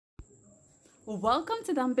Welcome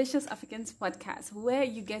to the Ambitious Africans podcast, where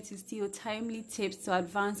you get to steal timely tips to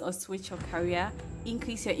advance or switch your career,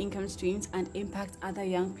 increase your income streams, and impact other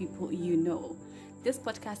young people you know. This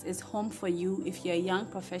podcast is home for you if you're a young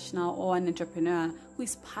professional or an entrepreneur who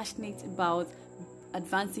is passionate about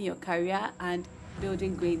advancing your career and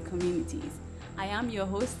building great communities. I am your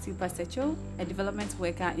host, Super Secho, a development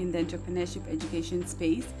worker in the entrepreneurship education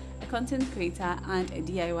space, a content creator, and a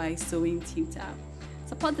DIY sewing tutor.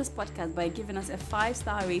 Support this podcast by giving us a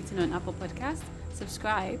 5-star rating on Apple Podcasts,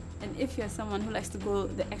 subscribe, and if you're someone who likes to go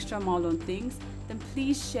the extra mile on things, then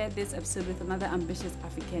please share this episode with another ambitious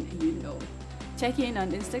African you know. Check in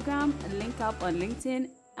on Instagram, link up on LinkedIn,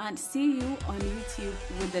 and see you on YouTube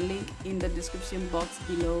with the link in the description box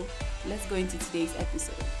below. Let's go into today's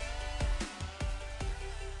episode.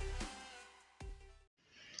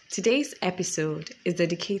 Today's episode is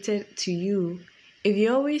dedicated to you. If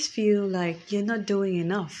you always feel like you're not doing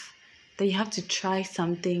enough, that you have to try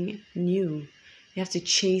something new. You have to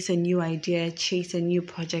chase a new idea, chase a new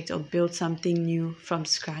project, or build something new from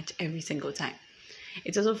scratch every single time.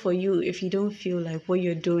 It's also for you if you don't feel like what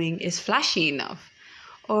you're doing is flashy enough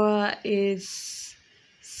or is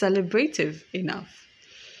celebrative enough.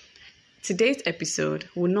 Today's episode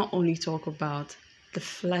will not only talk about the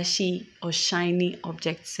flashy or shiny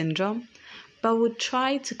object syndrome, but will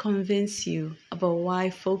try to convince you about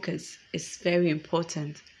why focus is very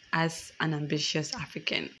important as an ambitious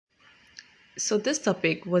African. So this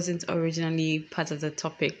topic wasn't originally part of the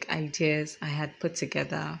topic ideas I had put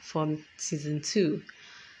together for season 2.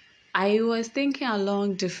 I was thinking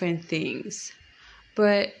along different things,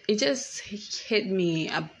 but it just hit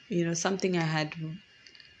me, something I had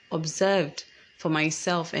observed for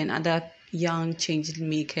myself and other young change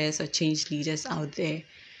makers or change leaders out there.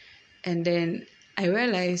 And then I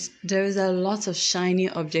realized there is a lot of shiny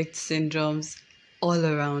object syndromes all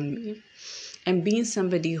around me. And being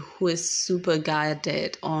somebody who is super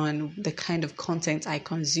guarded on the kind of content I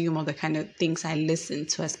consume or the kind of things I listen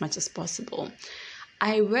to as much as possible,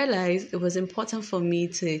 I realized it was important for me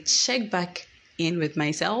to check back in with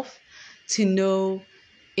myself to know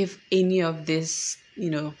if any of this,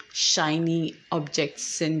 shiny object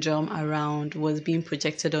syndrome around was being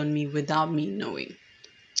projected on me without me knowing.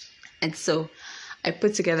 And so I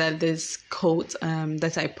put together this quote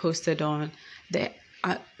that I posted on the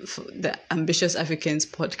Ambitious Africans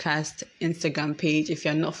podcast Instagram page. If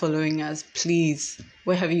you're not following us, please,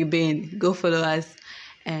 where have you been? Go follow us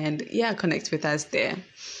and connect with us there.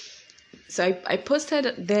 So I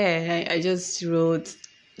posted there, I just wrote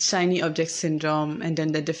shiny object syndrome and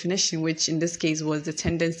then the definition, which in this case was the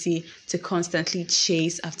tendency to constantly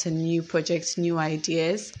chase after new projects, new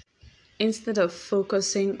ideas, instead of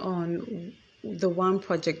focusing on the one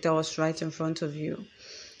project that was right in front of you.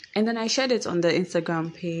 And then I shared it on the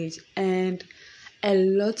Instagram page, and a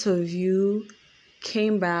lot of you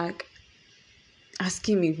came back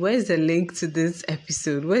asking me, where's the link to this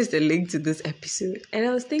episode? Where's the link to this episode? And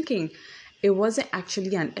I was thinking, it wasn't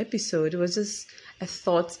actually an episode. It was just a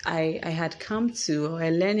thought I had come to, or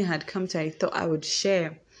a learning I had come to, I thought I would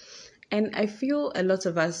share. And I feel a lot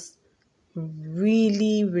of us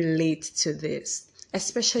really relate to this,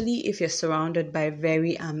 especially if you're surrounded by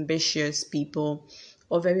very ambitious people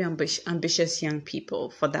or very ambitious young people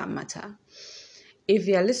for that matter. If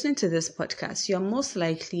you're listening to this podcast, you're most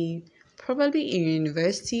likely probably in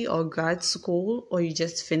university or grad school, or you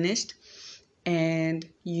just finished and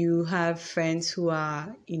you have friends who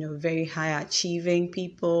are, very high achieving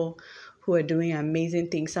people who are doing amazing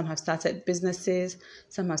things. Some have started businesses,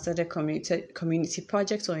 some have started community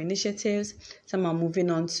projects or initiatives, some are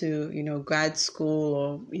moving on to, grad school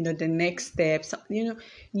or, the next steps.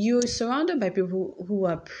 You're surrounded by people who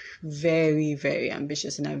are very, very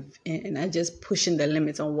ambitious and are just pushing the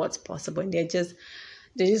limits on what's possible. And they're just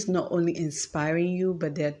not only inspiring you,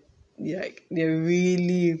 but they're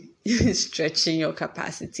really stretching your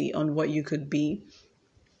capacity on what you could be.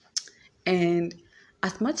 And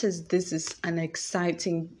as much as this is an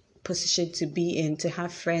exciting position to be in, to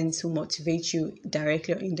have friends who motivate you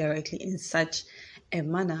directly or indirectly in such a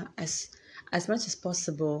manner, as much as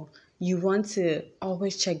possible, you want to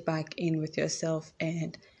always check back in with yourself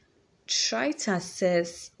and try to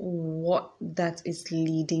assess what that is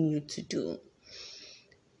leading you to do.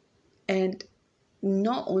 And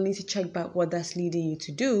not only to check back what that's leading you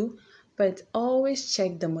to do, but always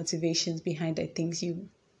check the motivations behind the things you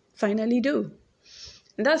finally do.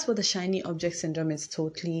 And that's what the shiny object syndrome is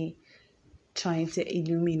totally trying to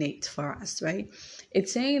illuminate for us, right?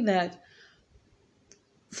 It's saying that,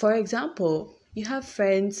 for example, you have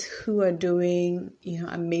friends who are doing,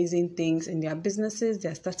 amazing things in their businesses.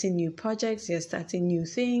 They're starting new projects. They're starting new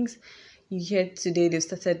things. You hear today they've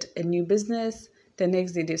started a new business, the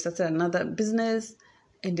next day they've started another business,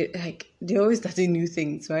 and they're always starting new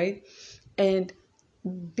things, right? And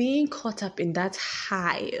being caught up in that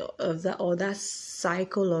high of that, or that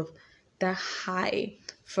cycle of that high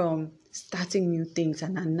from starting new things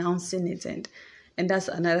and announcing it, and that's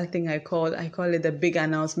another thing I call it the big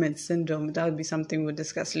announcement syndrome. That would be something we'll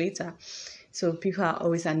discuss later. So people are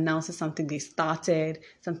always announcing something they started,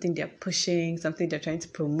 something they're pushing, something they're trying to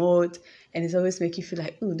promote, and it's always making you feel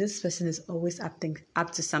like, oh, this person is always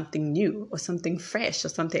up to something new or something fresh or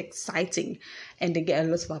something exciting, and they get a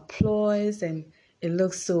lot of applause, and it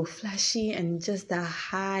looks so flashy, and just that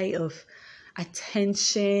high of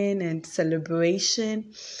attention and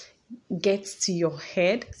celebration gets to your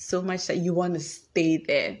head so much that you want to stay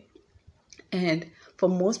there. And for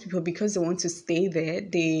most people, because they want to stay there,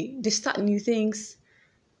 they start new things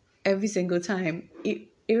every single time,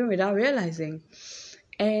 even without realizing.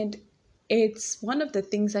 And it's one of the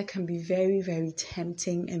things that can be very, very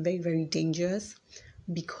tempting and very, very dangerous,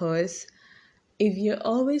 because if you're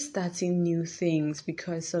always starting new things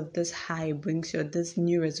because of this high brings you this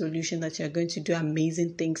new resolution that you're going to do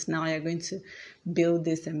amazing things now, you're going to build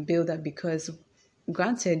this and build that, because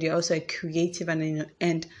granted you're also a creative and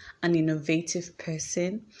an innovative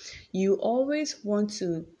person, you always want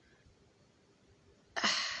to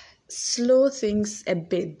slow things a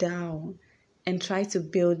bit down and try to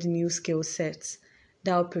build new skill sets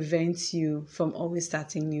that will prevent you from always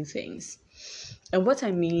starting new things. And what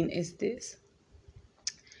I mean is this: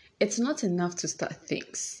 it's not enough to start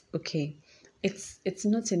things, okay? It's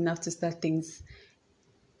not enough to start things.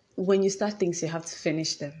 When you start things, you have to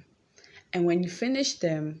finish them. And when you finish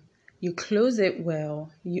them, you close it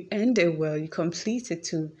well, you end it well, you complete it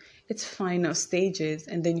to its final stages,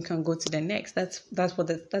 and then you can go to the next. That's what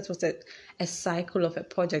a cycle of a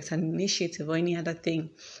project, an initiative, or any other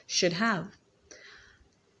thing should have.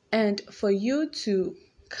 And for you to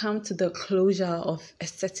come to the closure of a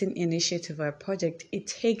certain initiative or a project, it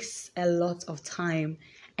takes a lot of time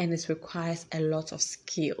and it requires a lot of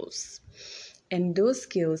skills. And those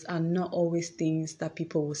skills are not always things that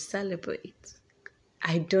people will celebrate.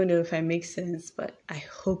 I don't know if I make sense, but I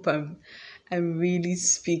hope I'm really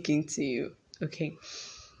speaking to you. Okay.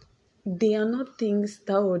 They are not things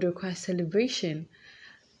that would require celebration.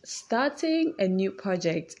 Starting a new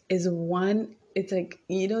project is one, it's like,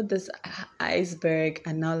 this iceberg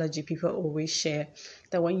analogy people always share,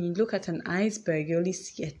 that when you look at an iceberg, you only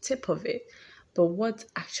see a tip of it. But what's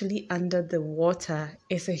actually under the water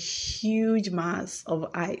is a huge mass of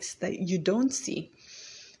ice that you don't see.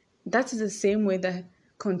 That is the same way that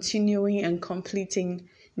continuing and completing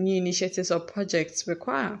new initiatives or projects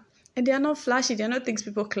require. And they are not flashy. They are not things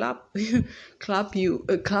people clap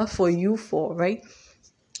for you for, right?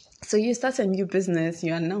 So you start a new business,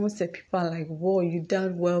 you announce it, people are like, whoa, you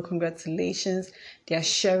done well, congratulations. They are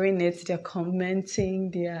sharing it, they're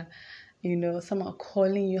commenting, they are, some are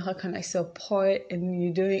calling you, how can I support? And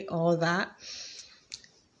you're doing all that.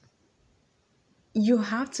 You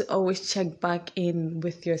have to always check back in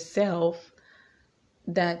with yourself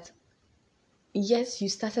that, yes, you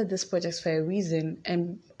started this project for a reason,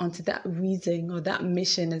 and until that reason or that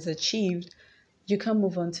mission is achieved, you can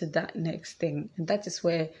move on to that next thing. And that is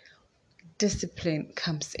where discipline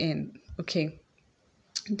comes in, okay?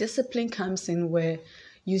 Discipline comes in where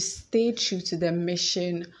you stay true to the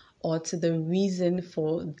mission or to the reason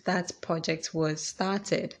for that project was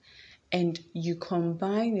started, and you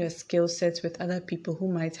combine your skill sets with other people who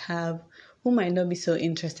might not be so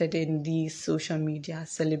interested in these social media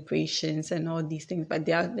celebrations and all these things, but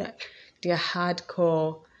they are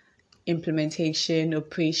hardcore implementation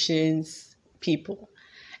operations people.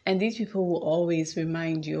 And these people will always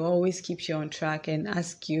remind you, always keep you on track and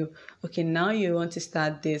ask you, okay, now you want to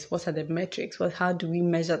start this. What are the metrics? How do we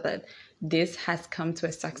measure that this has come to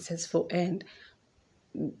a successful end?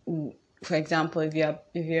 For example, if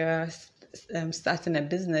you're starting a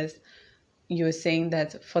business, you're saying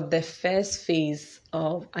that for the first phase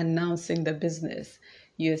of announcing the business,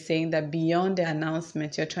 you're saying that beyond the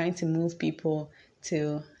announcement, you're trying to move people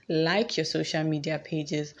to like your social media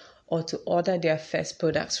pages, or to order their first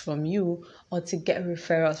products from you, or to get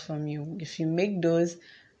referrals from you. If you make those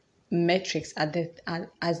metrics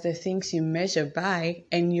as the things you measure by,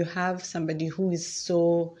 and you have somebody who is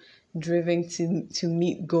so driven to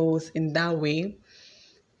meet goals in that way,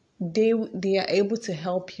 they are able to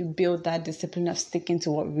help you build that discipline of sticking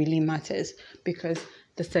to what really matters, because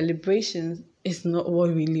the celebration is not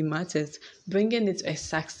what really matters. Bringing it to a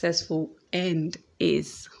successful end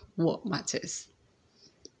is what matters.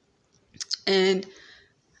 And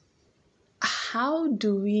how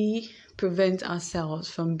do we prevent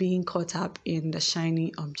ourselves from being caught up in the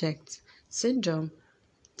shiny object syndrome?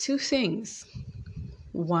 Two things.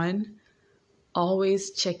 One,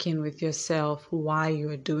 always check in with yourself why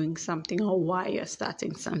you're doing something or why you're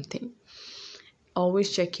starting something.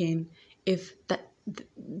 Always check in if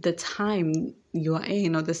the time you are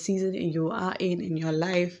in or the season you are in your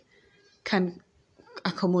life can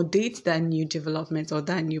accommodate that new development or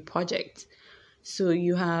that new project. So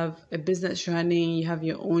you have a business running, you have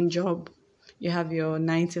your own job, you have your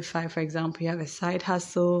 9 to 5, for example, you have a side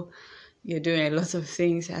hustle, you're doing a lot of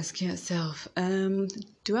things, asking yourself,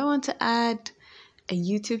 do I want to add a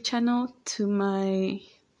YouTube channel to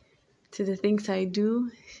the things I do?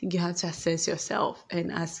 You have to assess yourself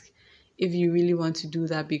and ask if you really want to do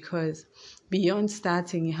that, because beyond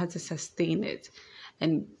starting, you have to sustain it.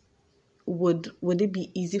 And would it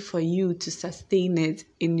be easy for you to sustain it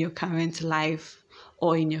in your current life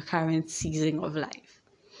or in your current season of life?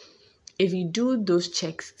 If you do those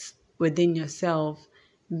checks within yourself,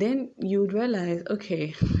 then you would realize,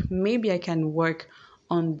 okay, maybe I can work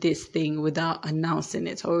on this thing without announcing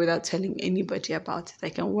it or without telling anybody about it. I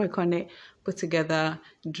can work on it, put together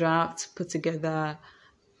drafts, put together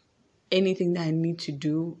anything that I need to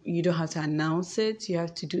do. You don't have to announce it. You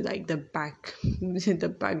have to do like the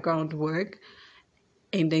background work,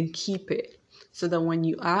 and then keep it so that when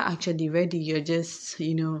you are actually ready, you're just,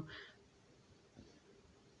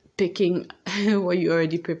 picking what you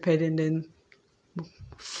already prepared and then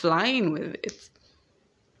flying with it.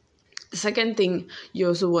 The second thing you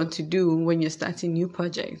also want to do when you're starting new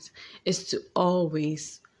projects is to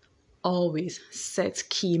always set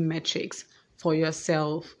key metrics for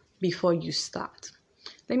yourself before you start.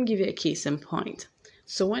 Let me give you a case in point.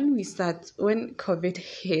 So when COVID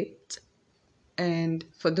hit, and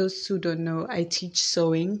for those who don't know, I teach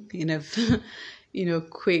sewing in a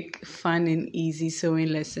quick, fun and easy sewing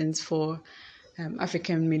lessons for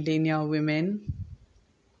African millennial women.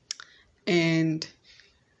 And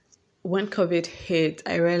when COVID hit,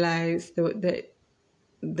 I realized that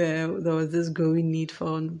there was this growing need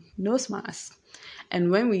for nose masks. And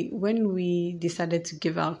when we decided to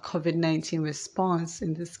give our COVID-19 response,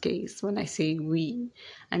 in this case, when I say we,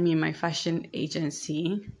 I mean my fashion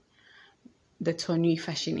agency, the Tonui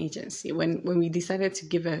Fashion Agency, when we decided to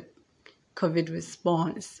give a COVID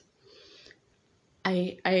response,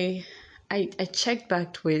 I checked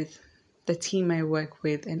back with the team I work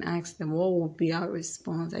with and asked them what would be our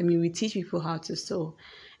response. I mean, we teach people how to sew,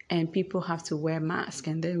 and people have to wear masks,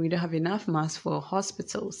 and then we don't have enough masks for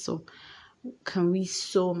hospitals. So can we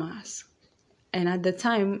sew masks? And at the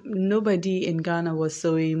time, nobody in Ghana was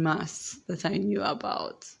sewing masks that I knew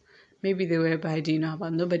about. Maybe they were, but I didn't know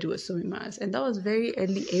about. Nobody was sewing masks. And that was very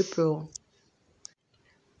early April.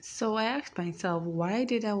 So I asked myself, why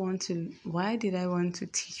did I want to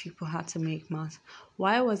teach people how to make masks?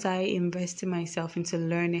 Why was I investing myself into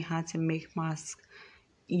learning how to make masks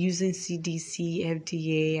using CDC,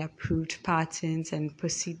 FDA approved patterns and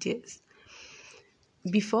procedures?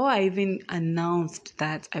 Before I even announced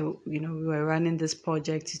that we were running this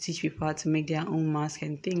project to teach people how to make their own masks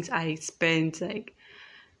and things, I spent like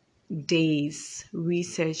days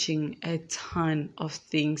researching a ton of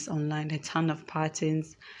things online, a ton of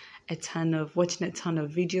patterns, watching a ton of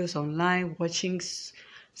videos online, watching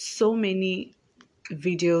so many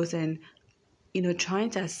videos, and trying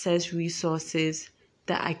to assess resources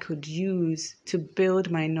that I could use to build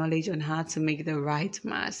my knowledge on how to make the right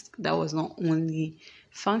mask that was not only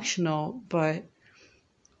functional but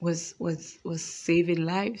was saving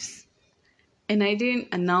lives. And I didn't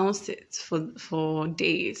announce it for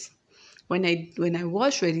days. When I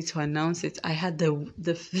was ready to announce it, I had I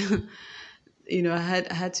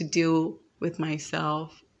had to deal with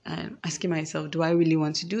myself and asking myself, do I really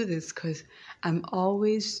want to do this? Because I'm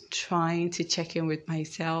always trying to check in with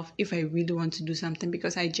myself if I really want to do something,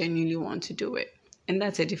 because I genuinely want to do it. And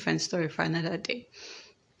that's a different story for another day.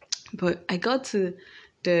 But I got to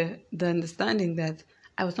the understanding that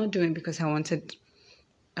I was not doing it because I wanted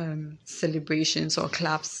celebrations or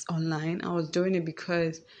claps online. I was doing it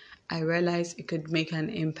because I realized it could make an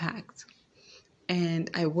impact, and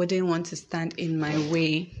I wouldn't want to stand in my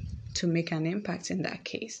way to make an impact in that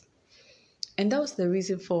case. And that was the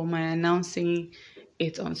reason for my announcing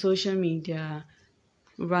it on social media,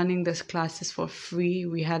 running these classes for free.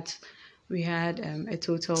 We had a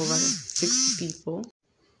total of 60 people.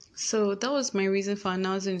 So that was my reason for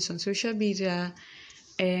announcing it on social media.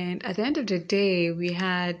 And at the end of the day, we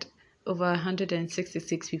had over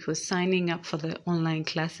 166 people signing up for the online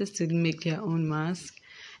classes to make their own mask.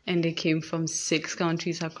 And they came from 6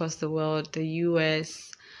 countries across the world: the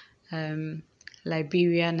US,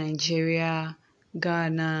 Liberia, Nigeria,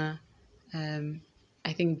 Ghana,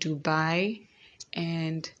 I think Dubai,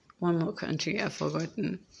 and one more country I've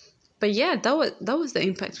forgotten. But yeah, that was the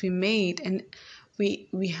impact we made, and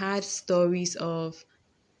we had stories of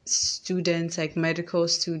students, like medical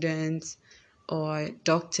students or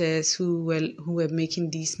doctors, who were making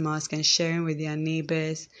these masks and sharing with their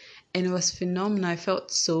neighbors, and it was phenomenal.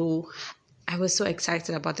 I was so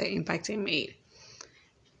excited about the impact it made.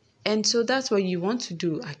 And so that's what you want to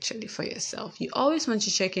do actually for yourself. You always want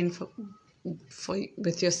to check in for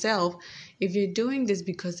with yourself if you're doing this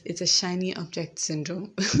because it's a shiny object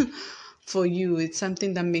syndrome. For you, it's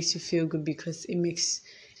something that makes you feel good because it makes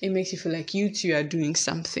you feel like you too are doing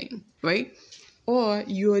something, right? Or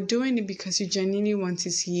you are doing it because you genuinely want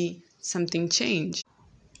to see something change.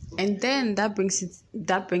 And then that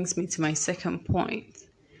brings me to my second point.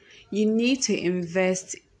 You need to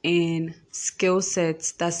invest in skill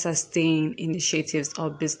sets that sustain initiatives or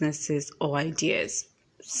businesses or ideas.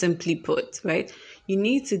 Simply put, right? You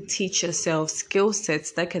need to teach yourself skill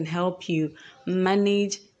sets that can help you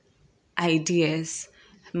manage ideas,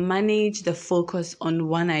 manage the focus on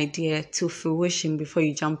one idea to fruition before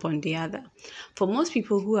you jump on the other. For most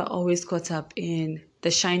people who are always caught up in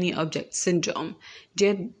the shiny object syndrome,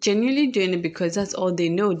 they're genuinely doing it because that's all they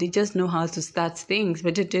know. They just know how to start things,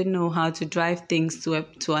 but they don't know how to drive things to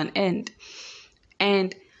an end.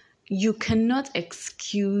 And you cannot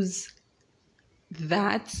excuse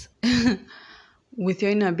that with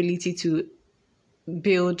your inability to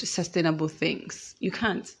build sustainable things. You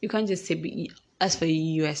can't. You can't just say, as for you,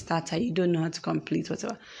 you're a starter, you don't know how to complete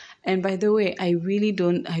whatever. And by the way, I really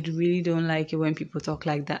don't like it when people talk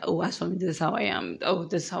like that. Oh, as for me, this is how I am. Oh,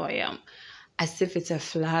 this is how I am. As if it's a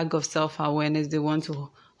flag of self-awareness they want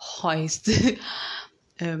to hoist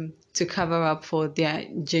to cover up for their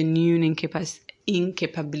genuine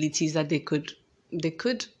incapabilities that they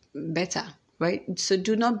could better, right? So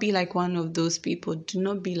do not be like one of those people. Do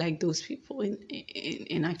not be like those people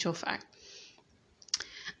in actual fact.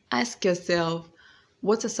 Ask yourself,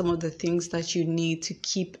 what are some of the things that you need to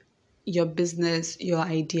keep your business, your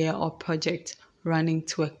idea or project running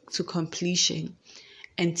to completion?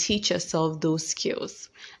 And teach yourself those skills.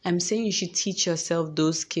 I'm saying you should teach yourself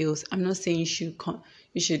those skills. I'm not saying you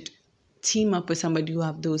should team up with somebody who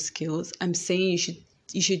have those skills. I'm saying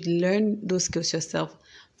you should learn those skills yourself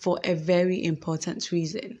for a very important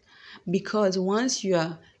reason. Because once you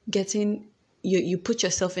are getting you put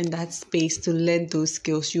yourself in that space to learn those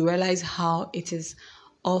skills, you realize how it is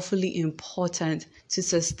awfully important to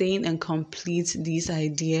sustain and complete these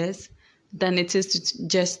ideas than it is to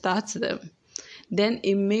just start them. Then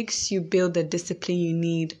it makes you build the discipline you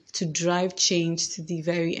need to drive change to the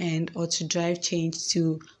very end, or to drive change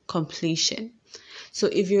to completion. So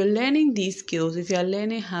if you're learning these skills, if you're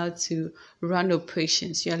learning how to run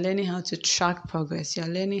operations, you're learning how to track progress, you're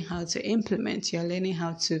learning how to implement, you're learning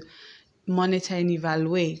how to monitor and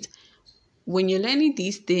evaluate. When you're learning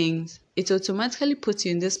these things, it automatically puts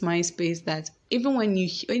you in this mind space that even when you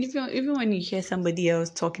hear somebody else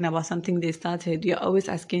talking about something they started, you're always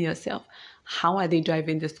asking yourself, how are they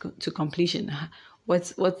driving this to completion?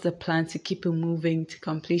 What's the plan to keep it moving to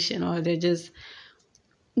completion? Or they're just,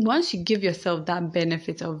 once you give yourself that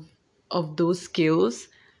benefit of those skills,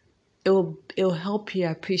 it'll help you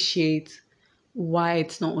appreciate why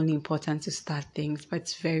it's not only important to start things, but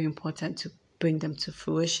it's very important to bring them to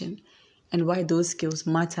fruition, and why those skills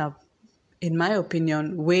matter, in my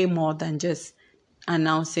opinion, way more than just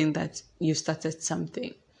announcing that you started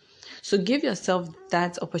something. So give yourself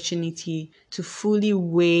that opportunity to fully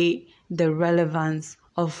weigh the relevance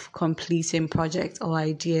of completing projects or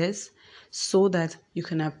ideas, so that you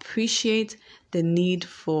can appreciate the need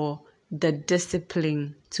for the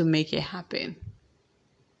discipline to make it happen.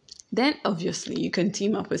 Then obviously you can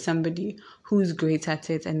team up with somebody who's great at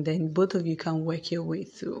it, and then both of you can work your way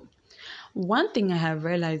through. One thing I have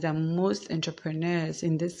realized that most entrepreneurs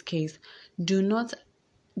in this case do not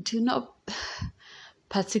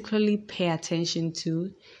particularly pay attention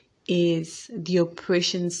to is the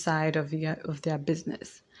operation side of their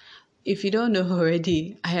business. If you don't know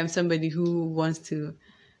already, I am somebody who wants to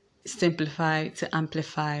simplify to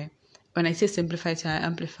amplify. When I say simplify to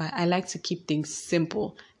amplify, I like to keep things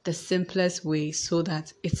simple, the simplest way, so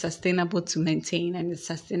that it's sustainable to maintain and it's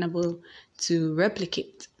sustainable to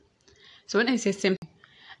replicate. So when I say simple,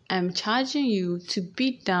 I'm charging you to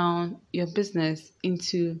beat down your business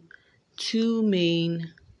into two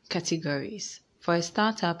main categories. For a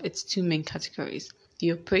startup, it's two main categories: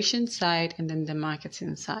 the operation side and then the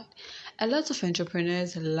marketing side. A lot of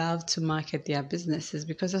entrepreneurs love to market their businesses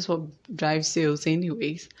because that's what drives sales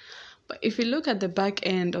anyways. But if you look at the back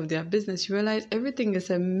end of their business, you realize everything is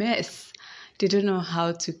a mess. They don't know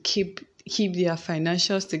how to keep keep their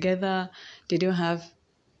financials together. They don't have,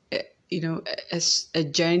 a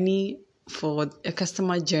journey for a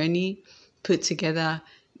customer journey put together.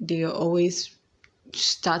 They are always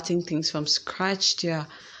starting things from scratch.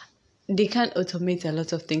 They can't automate a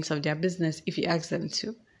lot of things of their business if you ask them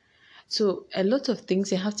to. So a lot of things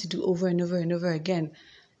they have to do over and over and over again.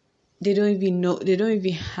 They don't even know. They don't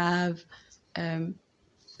even have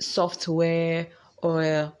software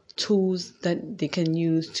or tools that they can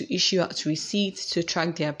use to issue out receipts, to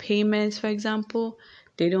track their payments, for example.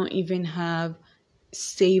 They don't even have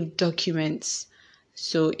saved documents.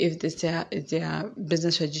 So if their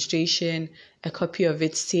business registration, a copy of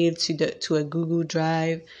it saved to a Google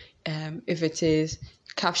Drive. If it is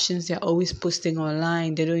captions they're always posting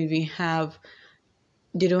online, they don't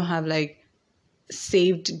have like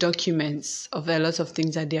saved documents of a lot of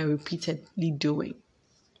things that they are repeatedly doing.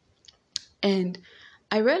 And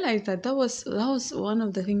I realized that was one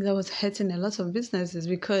of the things that was hurting a lot of businesses,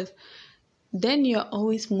 because then you're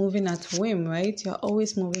always moving at whim, right? You're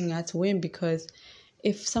always moving at whim, because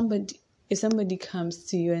if somebody comes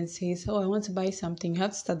to you and says, "Oh, I want to buy something," you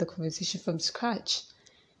have to start the conversation from scratch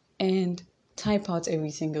and type out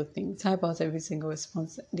every single thing, type out every single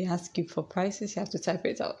response. They ask you for prices, you have to type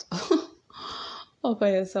it out all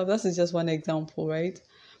by yourself. That's just one example, right?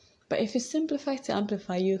 But if you simplify to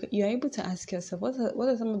amplify, you're able to ask yourself, what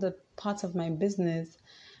are some of the parts of my business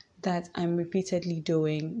that I'm repeatedly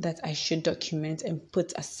doing that I should document and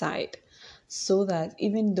put aside, so that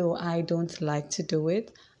even though I don't like to do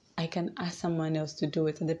it, I can ask someone else to do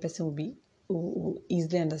it, and the person will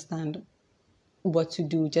easily understand what to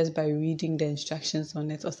do just by reading the instructions on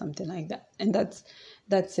it or something like that. And that's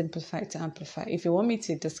simplified to amplify. If you want me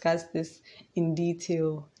to discuss this in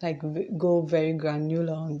detail, like go very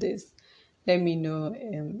granular on this, let me know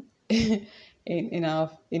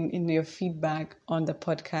in your feedback on the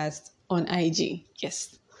podcast on IG.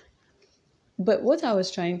 Yes. But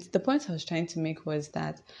the point I was trying to make was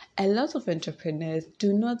that a lot of entrepreneurs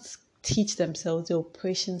do not teach themselves the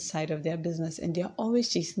operation side of their business, and they're always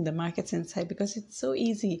chasing the marketing side because it's so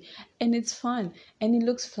easy and it's fun and it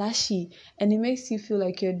looks flashy and it makes you feel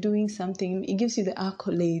like you're doing something. It gives you the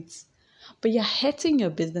accolades, but you're hurting your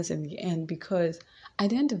business in the end, because at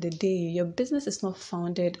the end of the day, your business is not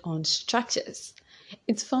founded on structures.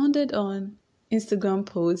 It's founded on Instagram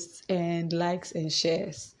posts and likes and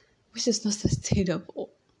shares, which is not sustainable.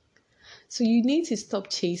 So you need to stop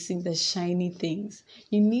chasing the shiny things.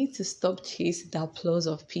 You need to stop chasing the applause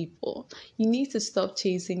of people. You need to stop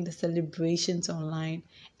chasing the celebrations online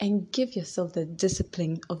and give yourself the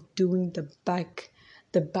discipline of doing the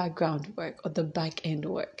background work or the back end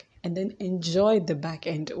work, and then enjoy the back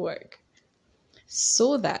end work,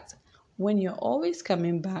 so that when you're always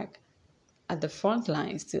coming back at the front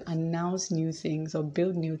lines to announce new things or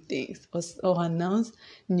build new things or announce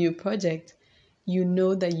new projects, you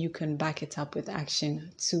know that you can back it up with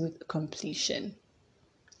action to completion.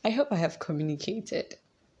 I hope I have communicated.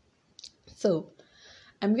 So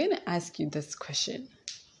I'm going to ask you this question.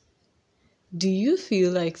 Do you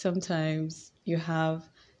feel like sometimes you have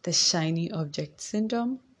the shiny object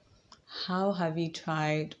syndrome? How have you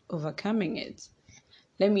tried overcoming it?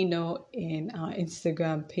 Let me know in our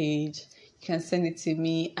Instagram page. You can send it to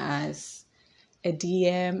me as a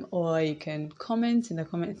DM, or you can comment in the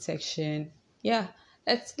comment section. Yeah,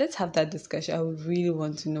 let's have that discussion. I would really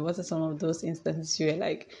want to know, what are some of those instances you were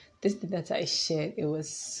like, this thing that I shared, it was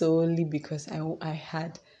solely because I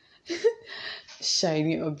had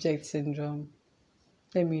shiny object syndrome.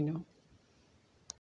 Let me know.